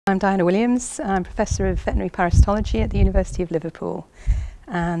I'm Diana Williams. I'm Professor of Veterinary Parasitology at the University of Liverpool,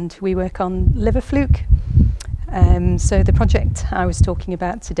 and we work on liver fluke. So the project I was talking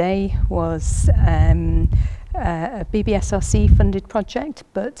about today was a BBSRC funded project,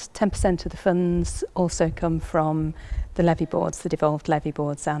 but 10% of the funds also come from the levy boards, the devolved levy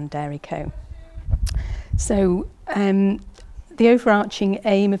boards and Dairy Co. So the overarching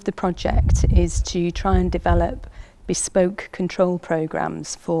aim of the project is to try and develop bespoke control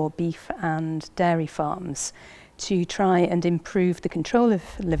programs for beef and dairy farms to try and improve the control of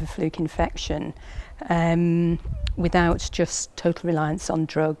liver fluke infection without just total reliance on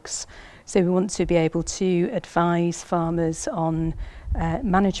drugs. So we want to be able to advise farmers on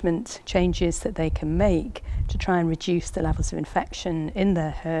management changes that they can make to try and reduce the levels of infection in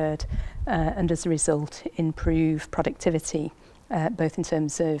their herd and as a result improve productivity, both in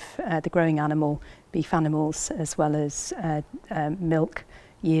terms of the growing animal, beef animals, as well as milk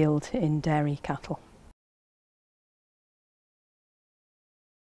yield in dairy cattle.